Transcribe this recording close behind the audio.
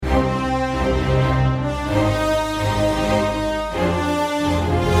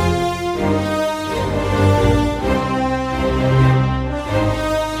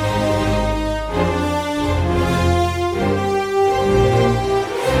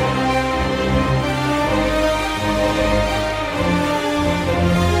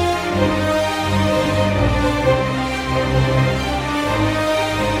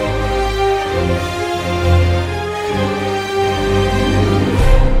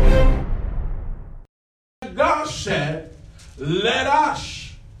let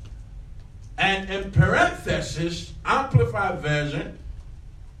us, and in parenthesis, Amplified Version,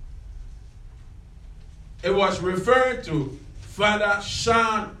 it was referring to Father,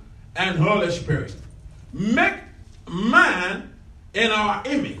 Son, and Holy Spirit. Make man in our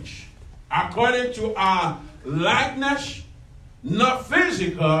image, according to our likeness, not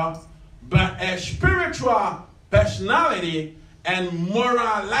physical, but a spiritual personality and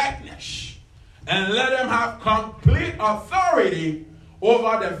moral likeness. And let them have complete authority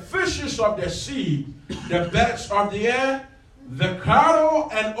over the fishes of the sea, the birds of the air, the cattle,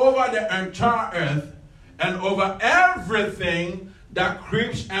 and over the entire earth, and over everything that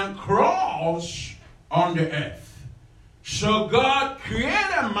creeps and crawls on the earth. So God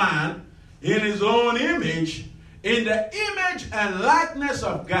created man in his own image. In the image and likeness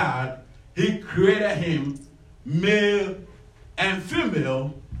of God, he created him, male and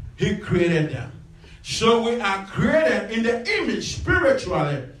female, he created them. So we are created in the image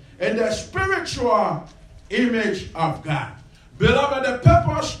spiritually, in the spiritual image of God. Beloved, the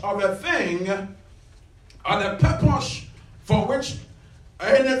purpose of a thing, or the purpose for which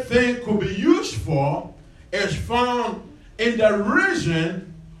anything could be used for, is found in the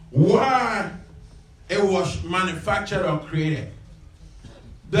reason why it was manufactured or created.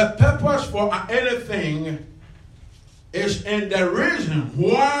 The purpose for anything is in the reason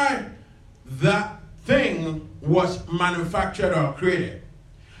why that thing was manufactured or created.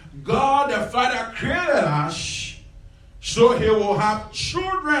 God the Father created us so he will have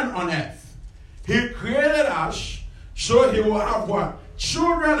children on earth. He created us so he will have what?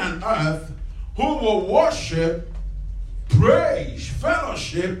 Children on earth who will worship, praise,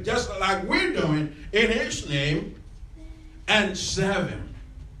 fellowship, just like we're doing in his name, and serve him.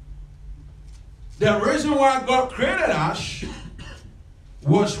 The reason why God created us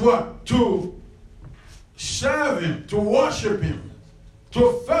was what? To serve him, to worship him,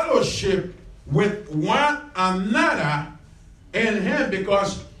 to fellowship with one another in him,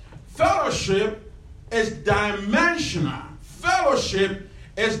 because fellowship is dimensional. Fellowship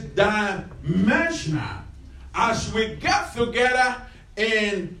is dimensional. As we get together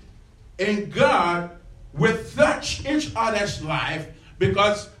in God, we touch each other's life,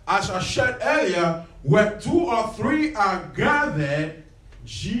 because as I said earlier, where 2 or 3 are gathered,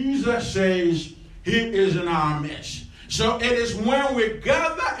 Jesus says he is in our midst. So it is when we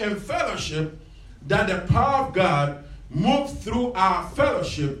gather in fellowship that the power of God moves through our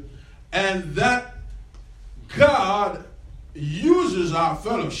fellowship, and that God uses our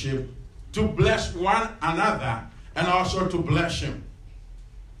fellowship to bless one another and also to bless him.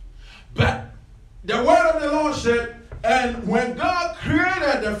 But the word of the Lord said, and when God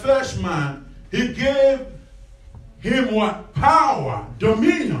created the first man, he gave him what? Power,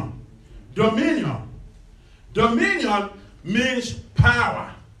 dominion. Dominion. Dominion means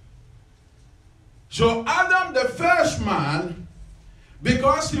power. So Adam, the first man,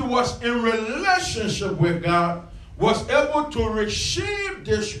 because he was in relationship with God, was able to receive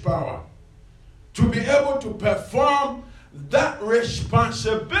this power, to be able to perform that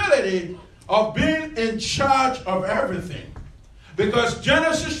responsibility of being in charge of everything. Because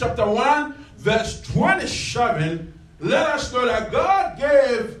Genesis chapter 1, verse 27, let us know that God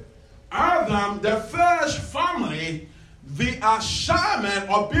gave Adam, the first family, the assignment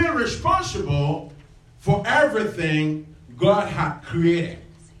of being responsible for everything God had created.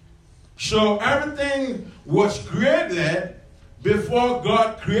 So everything was created before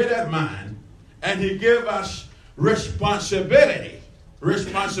God created man, and he gave us responsibility.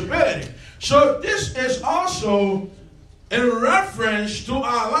 Responsibility. So this is also in reference to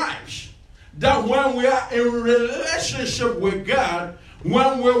our lives. That when we are in relationship with God,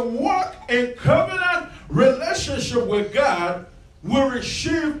 when we walk in covenant relationship with God, we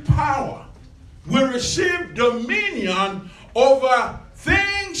receive power. We receive dominion over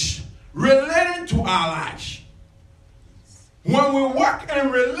things relating to our lives. When we walk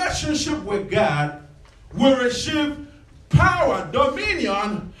in relationship with God, we receive power,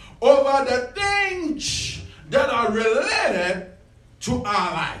 dominion over the things that are related to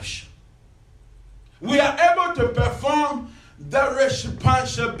our lives. We are able to perform the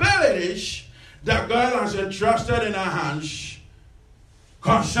responsibilities that God has entrusted in our hands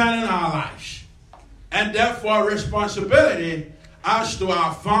concerning our lives. And therefore responsibility as to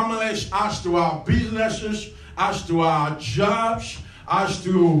our families, as to our businesses, as to our jobs, as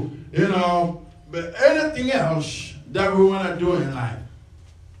to, anything else that we want to do in life.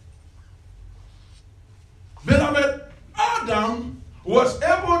 Beloved, Adam was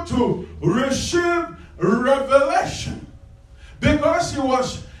able to receive revelation because he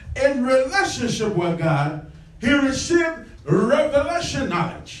was in relationship with God. He received revelation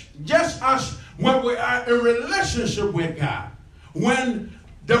knowledge. Just as when we are in relationship with God, when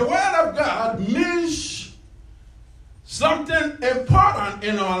the Word of God means something important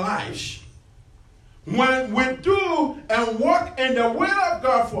in our lives, when we do and walk in the will of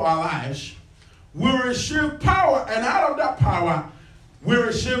God for our lives, we receive power, and out of that power, we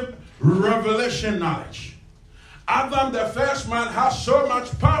receive revelation knowledge. Adam, the first man, has so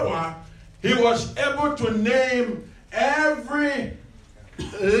much power, he was able to name every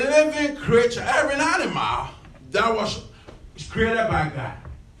living creature, every animal that was created by God.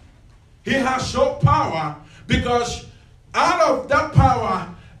 He has so power because out of that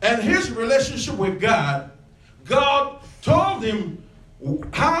power and his relationship with God, God told him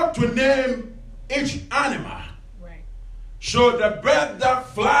how to name each animal. Right. So the bird that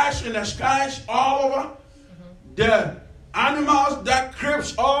flies in the skies all over, the animals that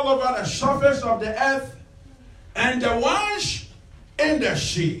creeps all over the surface of the earth, and the ones in the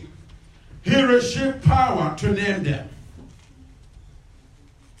sea, he received power to name them.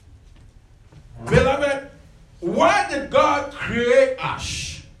 Beloved, why did God create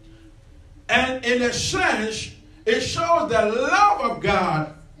us? And in a sense, it shows the love of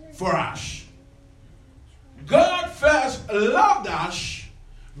God for us. God first loved us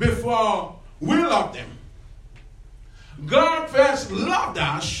before we loved him. God first loved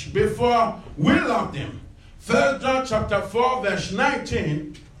us before we loved him. 1 John chapter 4 verse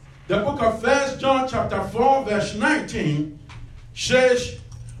 19, the book of 1 John chapter 4 verse 19 says,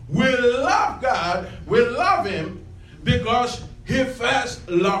 we love God, we love him because he first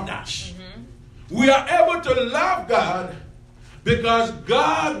loved us. We are able to love God because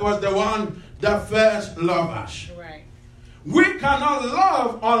God was the one that first loved us. Right. We cannot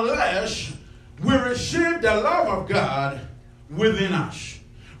love unless we receive the love of God within us.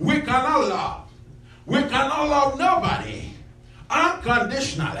 We cannot love. We cannot love nobody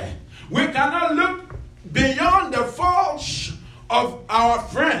unconditionally. We cannot look beyond the faults of our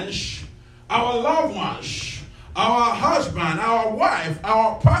friends, our loved ones, our husband, our wife,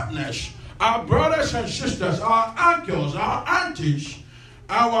 our partners, our brothers and sisters, our uncles, our aunties,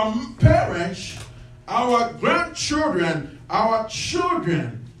 our parents, our grandchildren, our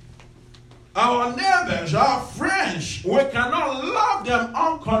children, our neighbors, our friends. We cannot love them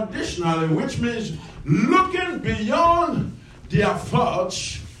unconditionally, which means looking beyond their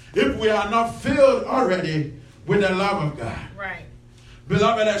faults if we are not filled already with the love of God. Right.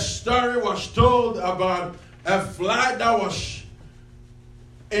 Beloved, a story was told about a fly that was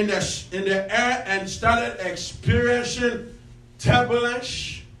in the air and started experiencing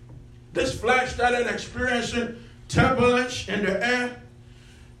turbulence. This fly started experiencing turbulence in the air,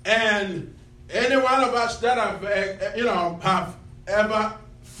 and any one of us that have ever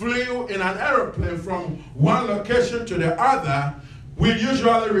flew in an airplane from one location to the other, we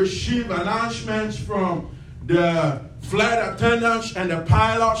usually receive announcements from the flight attendants and the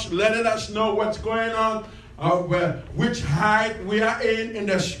pilots letting us know what's going on, which height we are in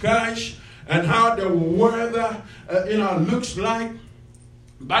the skies, and how the weather looks like.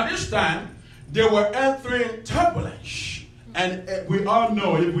 By this time, they were entering turbulence. And we all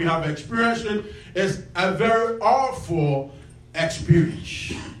know, if we have experienced it, it's a very awful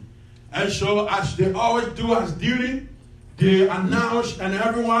experience. And so, as they always do as duty, they announced, and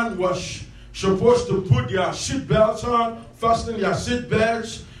everyone was supposed to put their seatbelts on, fasten their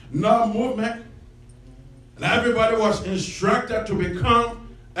seatbelts, no movement. And everybody was instructed to become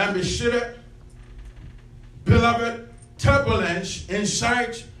and be seated. Beloved, turbulence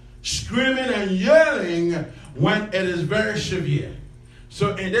inside, screaming and yelling when it is very severe.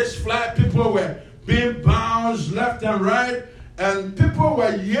 So in this flight, people were being bounced left and right, and people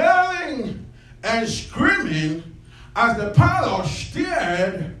were yelling and screaming as the pilot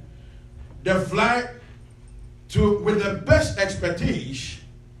steered the flight with the best expertise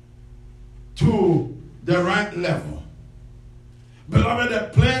to the right level. Beloved, the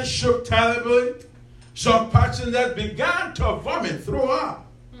plane shook terribly. Some passengers began to vomit throughout.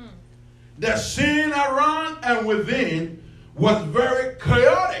 The scene around and within was very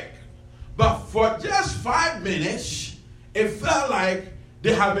chaotic. But for just 5 minutes, it felt like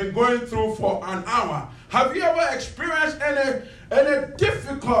they had been going through for an hour. Have you ever experienced any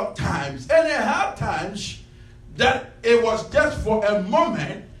difficult times, any hard times, that it was just for a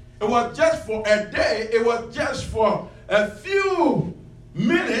moment, it was just for a day, it was just for a few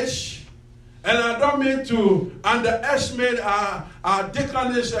minutes? And I don't mean to underestimate our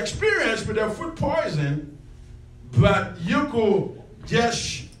deaconess experience with the food poison, but you could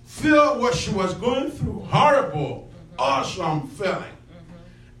just feel what she was going through. Horrible, awesome feeling.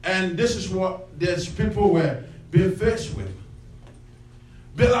 And this is what these people were been faced with.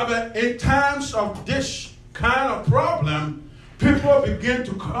 Beloved, in times of this kind of problem, people begin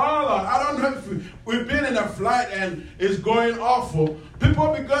to call on. I don't know if we've been in a flight and it's going awful.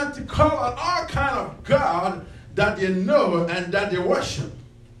 People begin to call on all kind of God that they know and that they worship.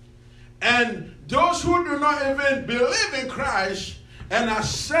 And those who do not even believe in Christ and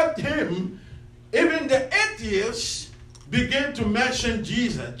accept him, even the atheists begin to mention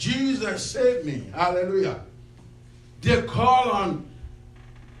Jesus. Jesus saved me. Hallelujah. They call on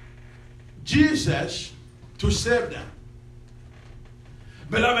Jesus to save them.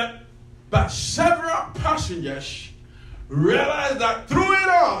 Beloved, but several passengers realized that through it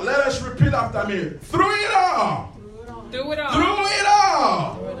all, let us repeat after me, through it all, through it all, through it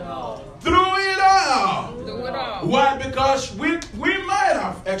all, through it all, through it all. through it all. Why? Because we might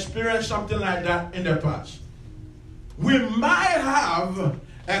have experienced something like that in the past. We might have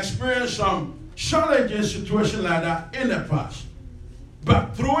experienced some challenging situation like that in the past.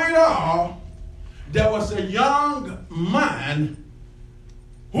 But through it all, there was a young man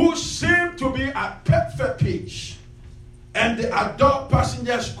who seemed to be at perfect peace. And the adult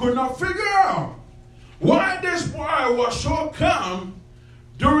passengers could not figure out why this boy was so calm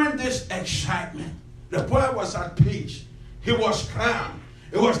during this excitement. The boy was at peace. He was calm.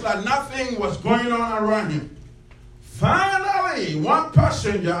 It was like nothing was going on around him. Finally, one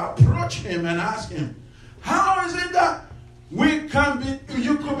passenger approached him and asked him, how is it that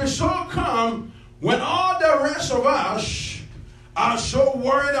you could be so calm when all the rest of us are so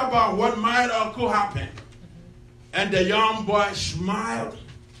worried about what might or could happen? And the young boy smiled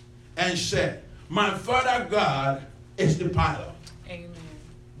and said, my Father God is the pilot. Amen.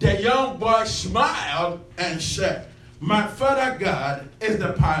 The young boy smiled and said, my Father God is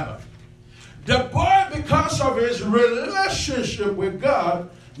the pilot. The boy, because of his relationship with God,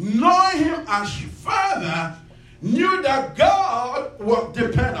 knowing him as Father, knew that God was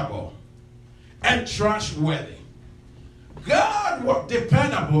dependable and trustworthy. God was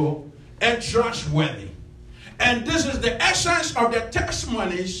dependable and trustworthy. And this is the essence of the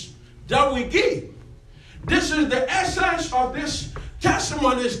testimonies that we give. This is the essence of these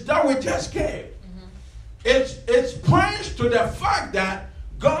testimonies that we just gave. It points to the fact that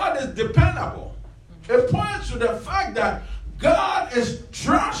God is dependable. It points to the fact that God is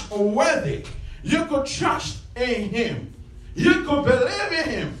trustworthy. You could trust in him. You could believe in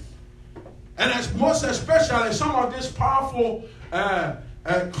him. And as most especially some of these powerful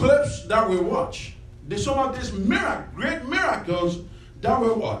clips that we watch, some of these great miracles that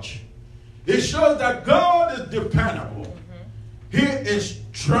we watch, it shows that God is dependable. He is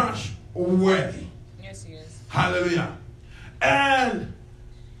trustworthy. Yes, he is. Hallelujah. And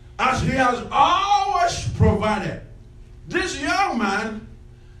as he has always provided, this young man,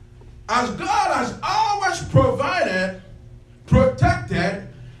 as God has always provided, protected,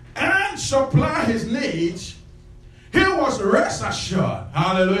 and supplied his needs, he was rest assured.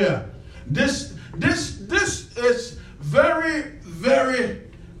 Hallelujah. This is very, very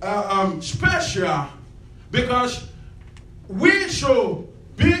special, because we should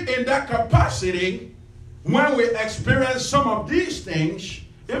be in that capacity when we experience some of these things.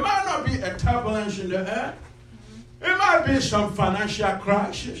 It might not be a turbulence in the air. It might be some financial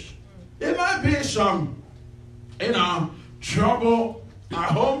crisis. It might be some, trouble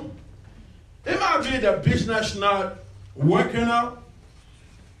at home. It might be the business not working out.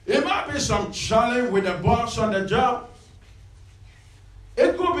 It might be some challenge with the boss on the job.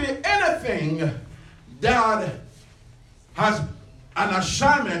 It could be anything that has an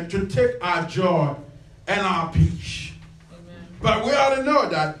assignment to take our joy and our peace. Amen. But we ought to know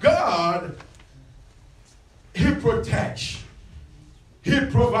that God, he protects, he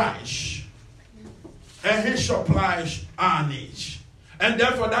provides, and he supplies our needs. And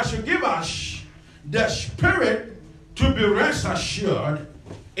therefore that should give us the spirit to be rest assured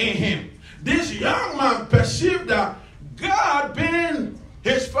in him. This young man perceived that God, being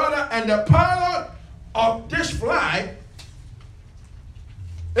his father and the pilot of this flight,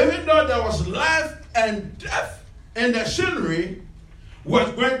 even though there was life and death in the scenery,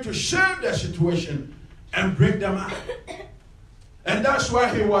 was going to save the situation and bring them out. And that's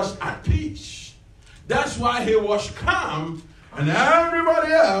why he was at peace. That's why he was calm, and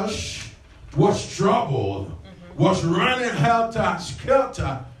everybody else was troubled, was running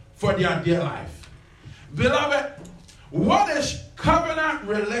helter-skelter for their dear life. Beloved, what is covenant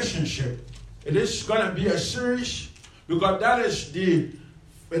relationship? It is going to be a series, because that is the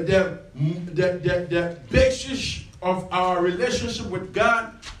basis of our relationship with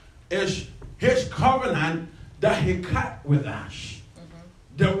God, is his covenant that he cut with us.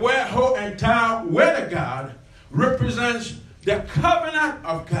 The whole entire word of God represents the covenant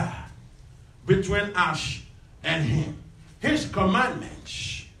of God between us and him. His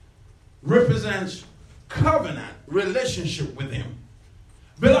commandments represents covenant relationship with him.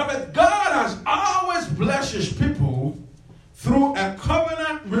 Beloved, God has always blessed his people through a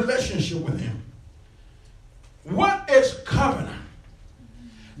covenant relationship with him. What is covenant?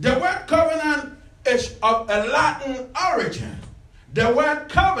 The word covenant is of a Latin origin. The word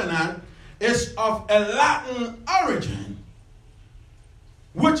covenant is of a Latin origin,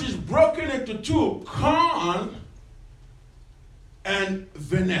 which is broken into two, con and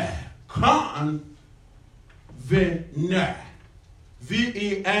vener. Con, vener.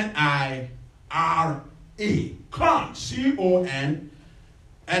 V-E-N-I-R-E. Con, C-O-N,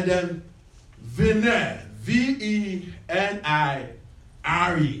 and then vener, V-E-N-I-R-E.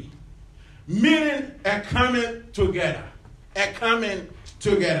 Meaning a coming together. A coming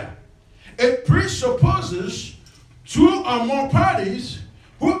together. It presupposes two or more parties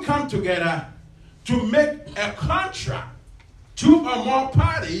who come together to make a contract. Two or more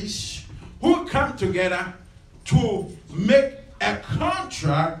parties who come together to make a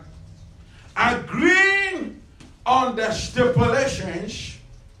contract, agreeing on the stipulations,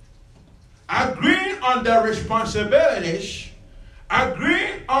 agreeing on the responsibilities,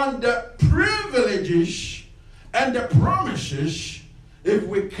 agreeing on the privileges and the promises if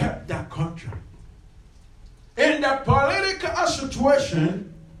we kept that contract. In the political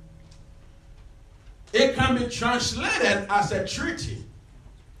situation, it can be translated as a treaty.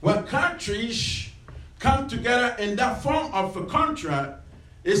 When countries come together in that form of a contract,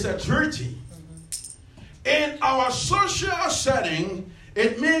 it's a treaty. In our social setting,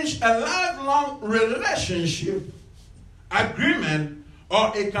 it means a lifelong relationship, agreement,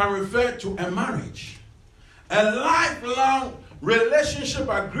 or it can refer to a marriage. A lifelong relationship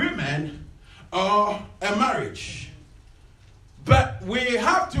agreement or a marriage. But we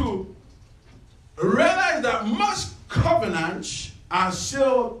have to realize that most covenants are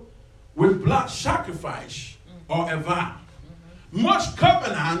sealed with blood sacrifice or a vow. Most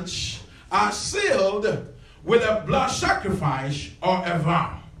covenants are sealed with a blood sacrifice or a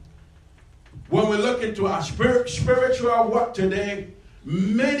vow. When we look into our spiritual work today,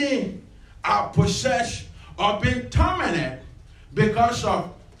 many are possessed or being tormented because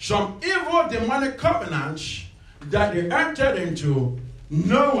of some evil demonic covenants that they entered into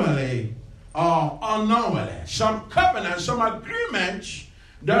knowingly or unknowingly. Some covenants, some agreements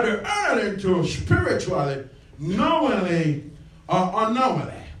that they entered into spiritually, knowingly or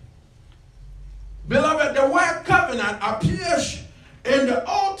unknowingly. Beloved, the word covenant appears in the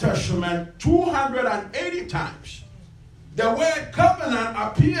Old Testament 280 times. The word covenant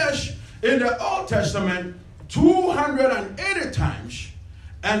appears in the Old Testament 280 times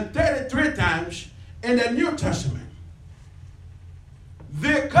and 33 times in the New Testament.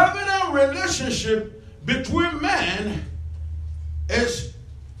 The covenant relationship between men is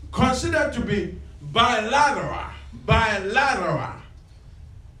considered to be bilateral. Bilateral.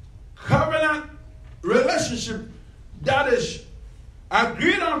 Covenant relationship that is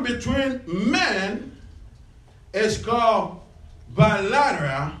agreed on between men is called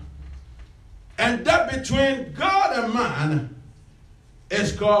bilateral, and that between God and man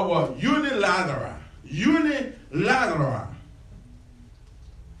is called what? Unilateral. Unilateral.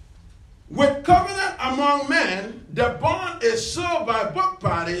 With covenant among men, the bond is sealed by both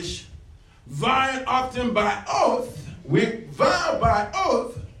parties, vowing often by oath. We vow by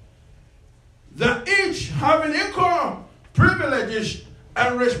oath that each having equal privileges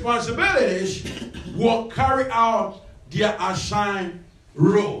and responsibilities will carry out their assigned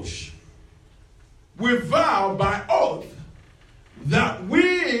roles. We vow by oath that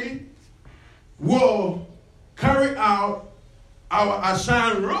we will carry out our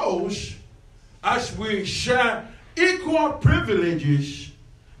assigned roles as we share equal privileges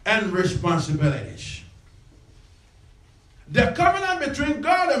and responsibilities. The covenant between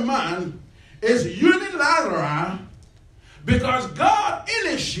God and man is unilateral because God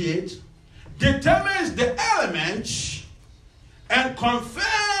initiates, determines the elements, and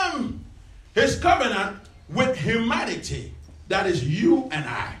confirms his covenant with humanity. That is you and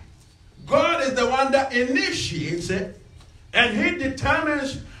I. God is the one that initiates it, and he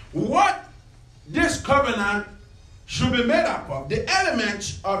determines what this covenant should be made up of, the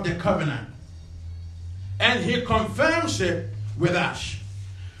elements of the covenant. And he confirms it with us.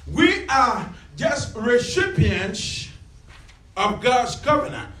 We are just recipients of God's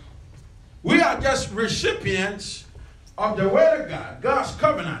covenant. We are just recipients of the word of God, God's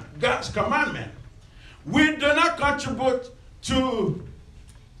covenant, God's commandment. We do not contribute to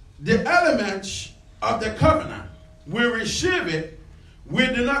the elements of the covenant. We receive it, we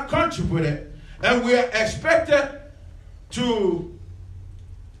do not contribute it, and we are expected to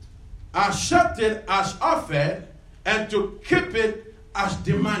accept it as offered and to keep it as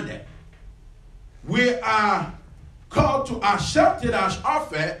demanded. We are called to accept it as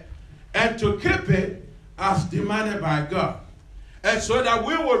offered and to keep it as demanded by God. And so that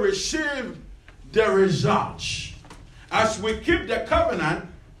we will receive the results. As we keep the covenant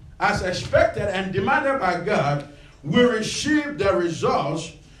as expected and demanded by God, we receive the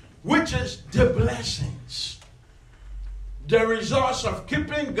results, which is the blessings. The results of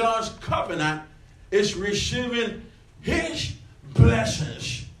keeping God's covenant is receiving his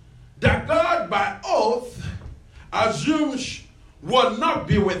blessings that God by oath assumes will not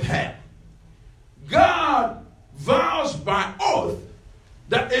be withheld. God vows by oath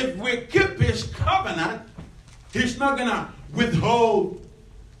that if we keep his covenant, he's not going to withhold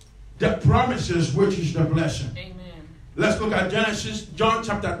the promises, which is the blessing. Amen. Let's look at Genesis, John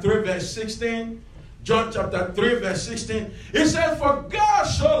chapter 3, verse 16. John chapter 3, verse 16. It says, for God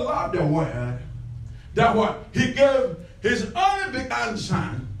so loved the world that what? He gave his only begotten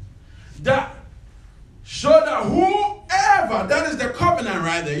son, that so that whoever, that is the covenant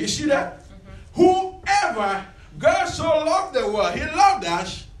right there. You see that? Whoever, God so loved the world, he loved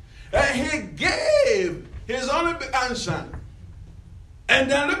us, and he gave his only begotten son. And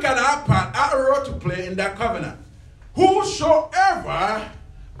then look at our part, our role to play in that covenant. Whosoever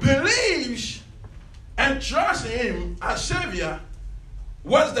believes and trusts in him as Savior,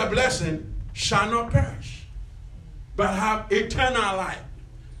 what's the blessing? Shall not perish, but have eternal life.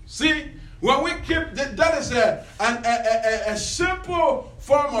 See, when we keep, that is a simple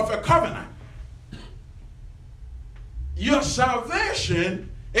form of a covenant. Your salvation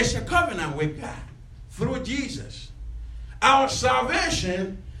is a covenant with God through Jesus. Our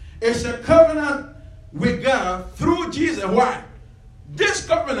salvation is a covenant with God through Jesus. Why? This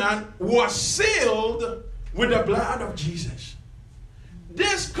covenant was sealed with the blood of Jesus.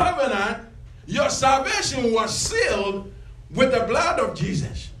 This covenant, your salvation was sealed with the blood of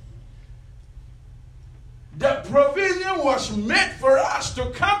Jesus. The provision was made for us to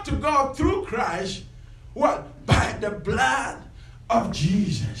come to God through Christ. What? By the blood of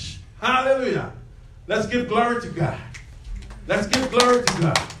Jesus. Hallelujah. Let's give glory to God. Let's give glory to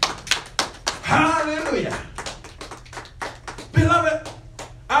God. Hallelujah. Beloved,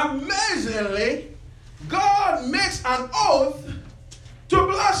 amazingly, God makes an oath to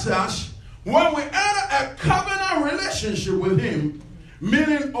bless us when we enter a covenant relationship with him,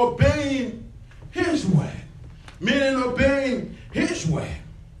 meaning obeying his word. Meaning obeying his word.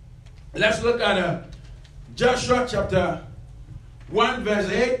 Let's look at Joshua chapter 1 verse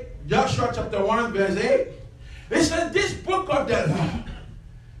 8. Joshua chapter 1 verse 8. It says, this book of the law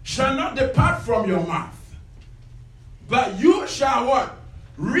shall not depart from your mouth, but you shall what?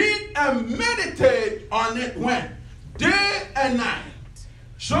 Read and meditate on it when? Day and night.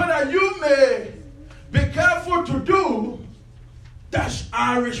 So that you may be careful to do. That's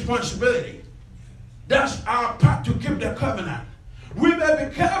our responsibility. That's our part to keep the covenant. We may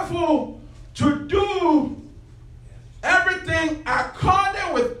be careful to do everything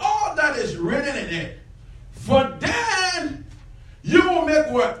according with all that is written in it. For then you will make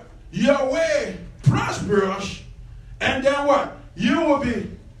what? Your way prosperous, and then what? You will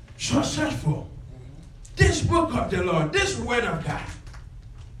be successful. This book of the Lord, this word of God,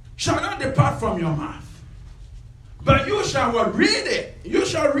 shall not depart from your mouth. But you shall what? Read it. You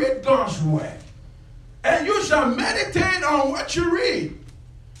shall read God's word. And you shall meditate on what you read.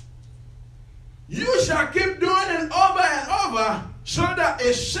 You shall keep doing it over and over so that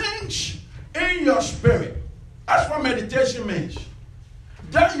it sinks in your spirit. That's what meditation means.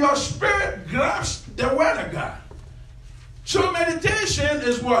 That your spirit grasps the word of God. So meditation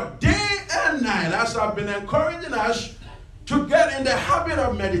is what? Day and night. As I've been encouraging us to get in the habit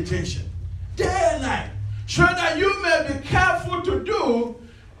of meditation. Day and night. So that you may be careful to do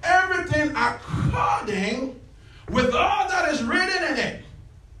everything according with all that is written in it.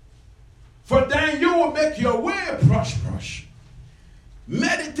 For then you will make your way prosperous.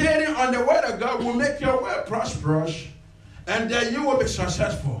 Meditating on the word of God will make your way prosperous, and then you will be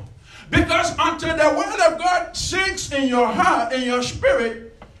successful. Because until the word of God sinks in your heart, in your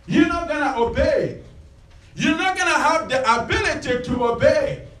spirit, you're not going to obey. You're not going to have the ability to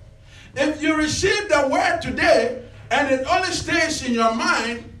obey. If you receive the word today and it only stays in your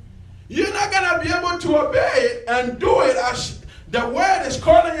mind, you're not going to be able to obey it and do it as the word is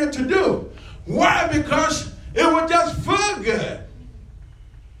calling you to do. Why? Because it will just feel good.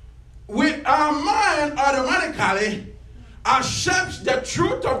 Our mind automatically accepts the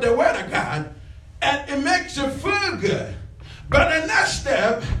truth of the word of God and it makes you feel good. But the next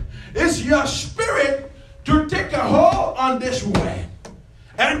step is your spirit to take a hold on this word.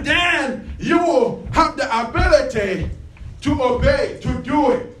 And then you will have the ability to obey, to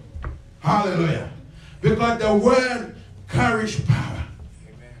do it. Hallelujah. Because the word carries power.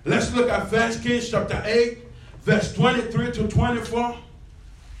 Amen. Let's look at 1 Kings chapter 8, verse 23 to 24.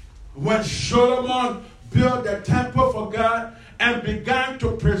 When Solomon built the temple for God and began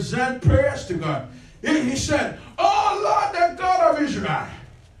to present prayers to God, he said, "Oh Lord, the God of Israel,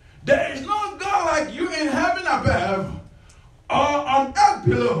 there is no God like you in heaven above or on earth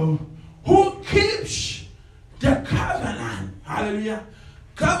below, who keeps the covenant." Hallelujah.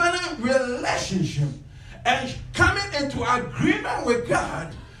 Covenant relationship and coming into agreement with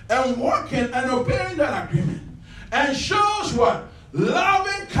God and walking and obeying that agreement. And shows what?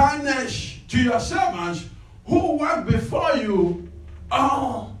 Loving kindness to your servants who walk before you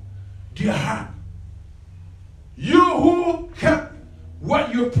all their heart. You who kept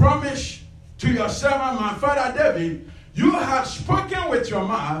what you promised to your servant, my father David, you have spoken with your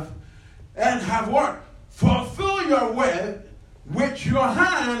mouth and have what? Fulfill your word with your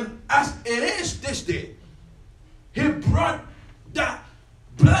hand as it is this day. He brought that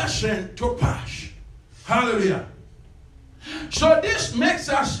blessing to pass. Hallelujah. So this makes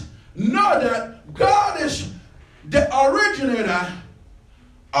us know that God is the originator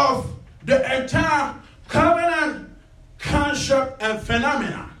of the entire covenant concept and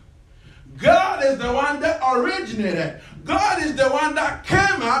phenomena. God is the one that originated. God is the one that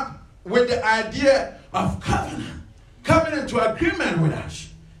came up with the idea of covenant, coming into agreement with us.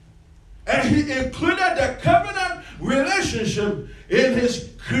 And he included the covenant relationship in his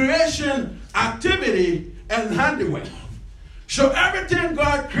creation activity and handiwork. So everything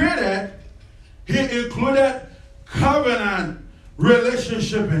God created, he included covenant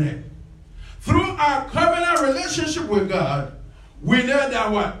relationship in it. Through our covenant relationship with God, we know that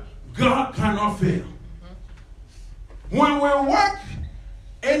what? God cannot fail. When we walk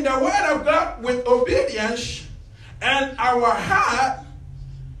in the word of God with obedience and our heart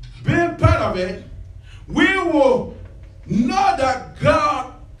being part of it, we will know that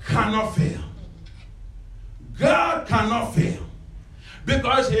God cannot fail. God cannot fail.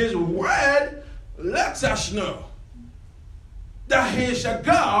 Because his word lets us know that he is a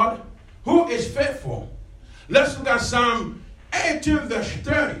God who is faithful. Let's look at Psalm 18 verse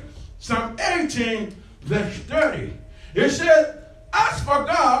 30. Psalm 18 verse 30. It says, "As for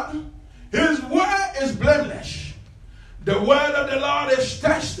God, his word is blameless. The word of the Lord is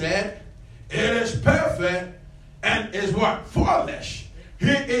tested. It is perfect and is what? Flawless. He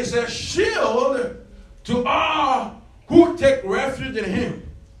is a shield to all who take refuge in him."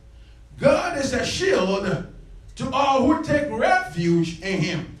 God is a shield to all who take refuge in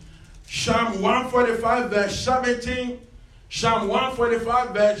him. Psalm 145 verse 17. Psalm 145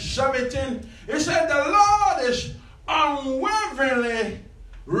 verse 17. It said, "The Lord is unwaveringly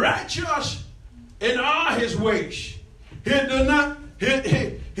righteous in all his ways. He do not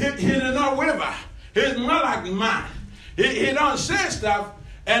waver. He's not like man. He don't say stuff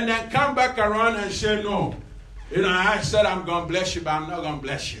and then come back around and say, no. I said I'm going to bless you, but I'm not going to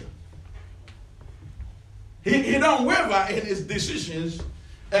bless you. He don't waver in his decisions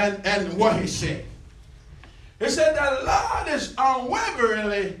and what he said. He said, "The Lord is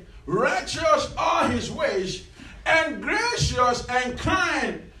unwaveringly righteous all his ways and gracious and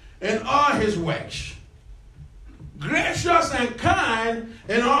kind in all his works." Gracious and kind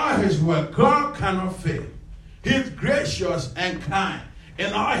in all his work. God cannot fail. He's gracious and kind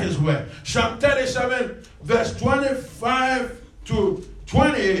in all his work. Psalm 37 verse 25 to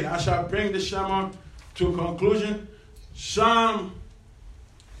 28. I shall bring the sermon to conclusion. Psalm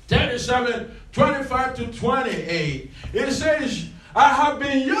 37 25 to 28. It says, "I have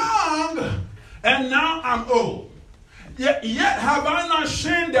been young and now I'm old. Yet have I not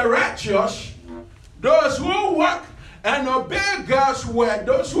seen the righteous, those who walk and obey God's word,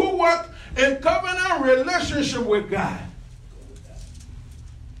 those who walk in covenant relationship with God.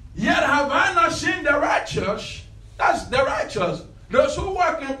 Yet have I not seen the righteous," that's the righteous, those who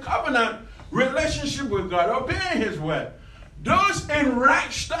walk in covenant relationship with God, obeying his word, those in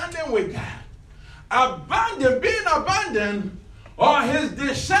right standing with God, being abandoned, or his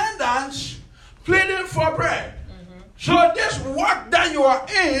descendants pleading for bread. So this work that you are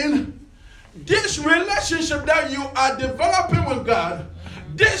in, this relationship that you are developing with God,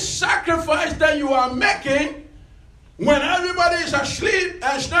 this sacrifice that you are making, when everybody is asleep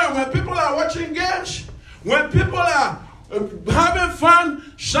and snoring, when people are watching games, when people are having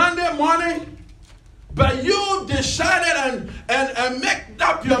fun Sunday morning, but you decided and make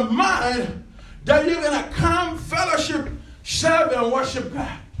up your mind that you're going to come, fellowship, serve, and worship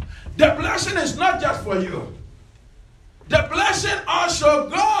God. The blessing is not just for you. The blessing also,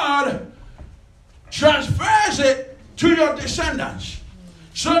 God transfers it to your descendants.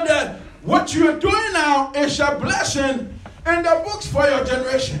 So that what you're doing now is a blessing in the books for your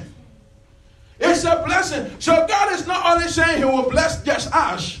generation. It's a blessing. So God is not only saying He will bless just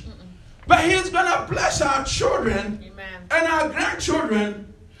us, but He's going to bless our children, amen, and our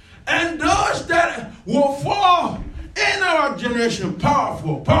grandchildren, and those that will fall in our generation.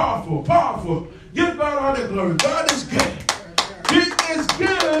 Powerful, powerful, powerful. Give God all the glory. God is good. He is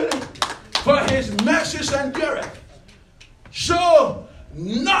good, for His mercies endureth. So,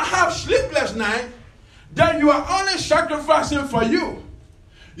 not have sleepless night that you are only sacrificing for you.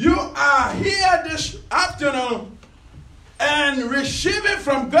 You are here this afternoon and receiving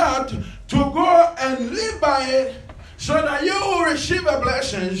from God to go and live by it, so that you will receive a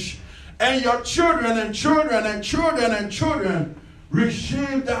blessings, and your children and children and children and children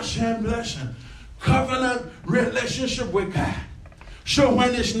receive that same blessing. Covenant relationship with God. So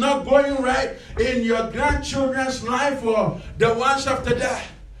when it's not going right in your grandchildren's life or the ones after that,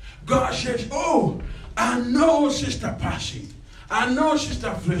 God says, oh, I know Sister Passy. I know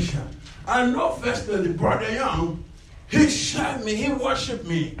Sister Felicia. I know First Lady, Brother Young. He served me. He worshiped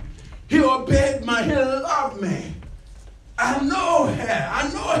me. He obeyed me. He loved me. I know her.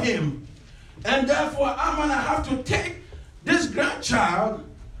 I know him. And therefore, I'm going to have to take this grandchild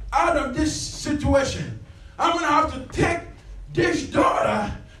out of this situation. I'm going to have to take this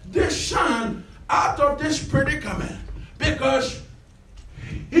daughter, this son, out of this predicament, because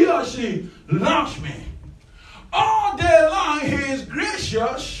he or she loves me. All day long, he is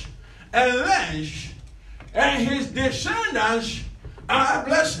gracious and large, and his descendants are a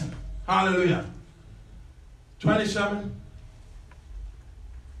blessing. Hallelujah. 27.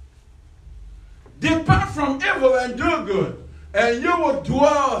 Depart from evil and do good, and you will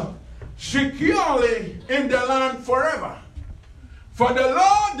dwell securely in the land forever. For the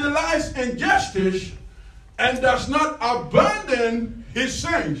Lord delights in justice and does not abandon his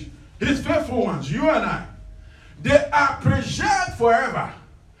saints, his faithful ones, you and I. They are preserved forever.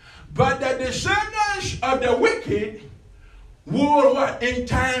 But the descendants of the wicked will, in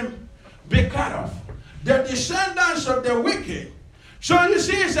time, be cut off. The descendants of the wicked. So you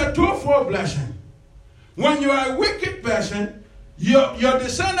see, it's a twofold blessing. When you are a wicked person, your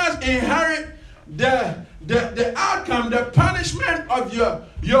descendants inherit the outcome, the punishment of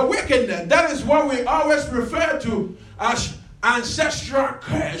your wickedness. That is what we always refer to as ancestral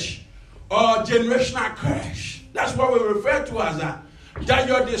curse or generational curse. That's what we refer to as that. That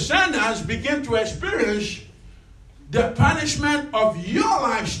your descendants begin to experience the punishment of your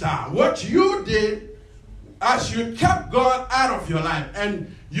lifestyle. What you did as you kept God out of your life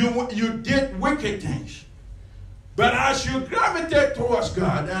and you did wicked things. But as you gravitate towards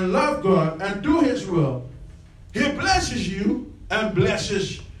God and love God and do His will, He blesses you and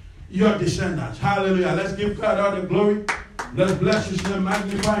blesses your descendants. Hallelujah. Let's give God all the glory. Let's bless His name,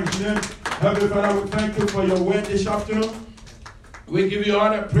 magnify His name. Heavenly Father, we thank you for your word this afternoon. We give you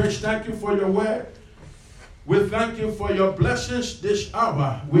all the praise. Thank you for your word. We thank you for your blessings this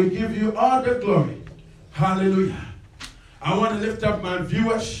hour. We give you all the glory. Hallelujah. I want to lift up my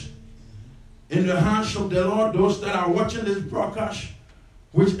viewers in the hands of the Lord, those that are watching this broadcast,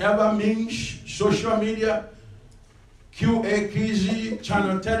 whichever means, social media, QAKZ,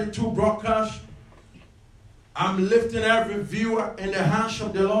 Channel 32 broadcast. I'm lifting every viewer in the hands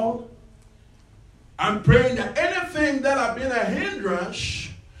of the Lord. I'm praying that anything that has been a hindrance,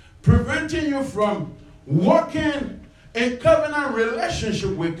 preventing you from walking in covenant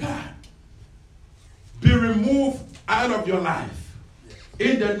relationship with God, be removed out of your life.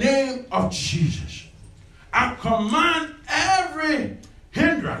 In the name of Jesus, I command every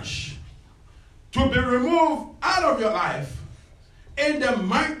hindrance to be removed out of your life. In the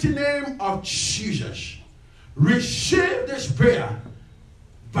mighty name of Jesus, receive this prayer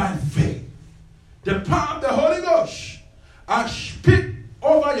by faith. The power of the Holy Ghost, I speak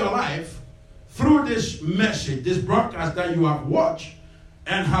over your life through this message, this broadcast that you have watched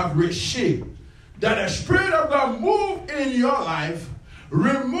and have received. That the Spirit of God move in your life.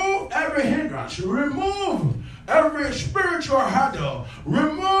 Remove every hindrance. Remove every spiritual hurdle.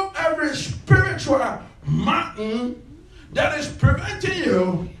 Remove every spiritual mountain that is preventing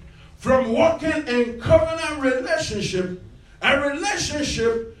you from walking in covenant relationship. A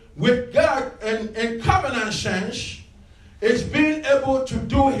relationship with God in covenant sense is being able to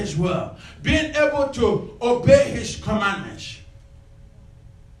do His will. Being able to obey His commandments.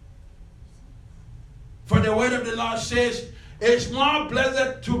 For the word of the Lord says, it's more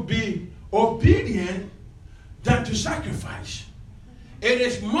blessed to be obedience than to sacrifice.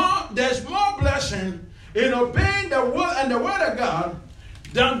 There's more blessing in obeying the will and the word of God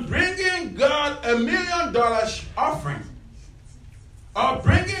than bringing God $1 million offering, or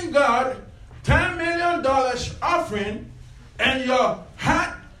bringing God $10 million offering, and your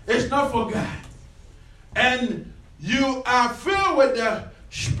heart is not for God, and you are filled with the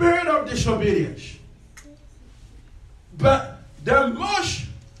spirit of disobedience. But the most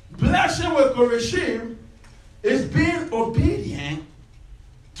blessing we could receive is being obedient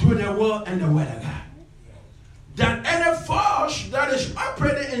to the will and the word of God. That any force that is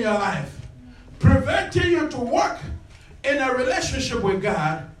operating in your life, preventing you to walk in a relationship with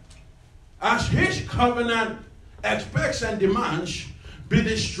God as His covenant expects and demands, be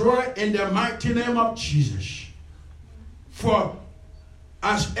destroyed in the mighty name of Jesus. For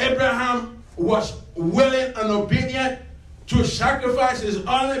as Abraham was willing and obedient to sacrifice his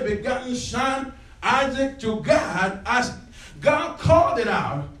only begotten son, Isaac, to God, as God called it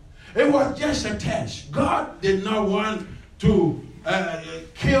out, it was just a test. God did not want to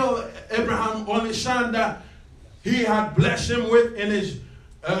kill Abraham's only son that He had blessed him with in his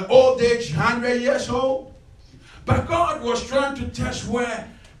old age, 100 years old. But God was trying to test where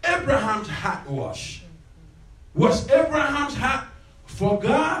Abraham's heart was. Was Abraham's heart for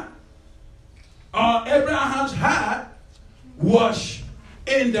God, or Abraham's heart was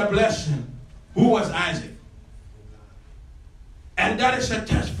in the blessing, who was Isaac? And that is a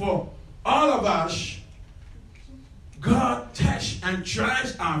test for all of us. God tests and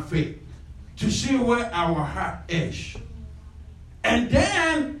tries our faith to see where our heart is. And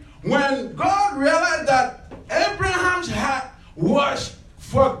then when God realized that Abraham's heart was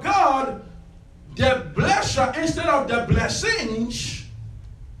for God, the blesser instead of the blessings,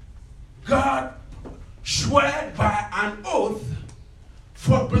 God swore by an oath,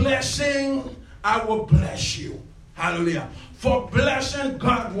 for blessing I will bless you. Hallelujah. For blessing,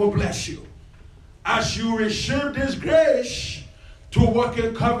 God will bless you. As you receive this grace to walk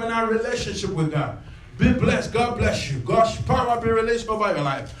in covenant relationship with God, be blessed. God bless you. God's power be released over your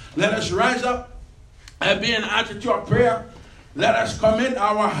life. Let us rise up and be in attitude of prayer. Let us commit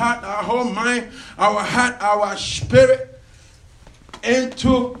our heart, our whole mind, our heart, our spirit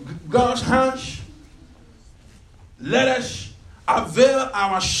into God's hands. Let us avail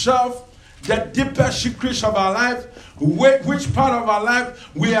ourselves the deeper secrets of our life, which part of our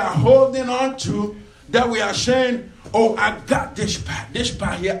life we are holding on to, that we are saying, oh, I got this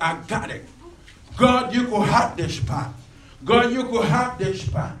part here, I got it. God, you could have this part. God, you could have this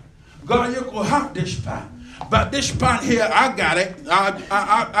part. God, you could have this part. But this part here, I got it.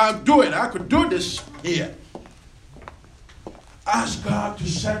 I'll do it. I could do this here. Ask God to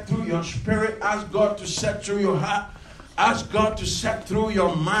set through your spirit. Ask God to set through your heart. Ask God to set through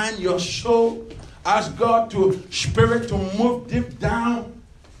your mind, your soul. Ask God to spirit to move deep down.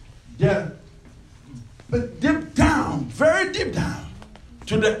 Deep down, very deep down,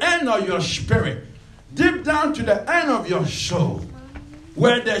 to the end of your spirit. Deep down to the end of your soul,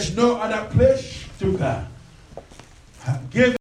 where there's no other place to go. Give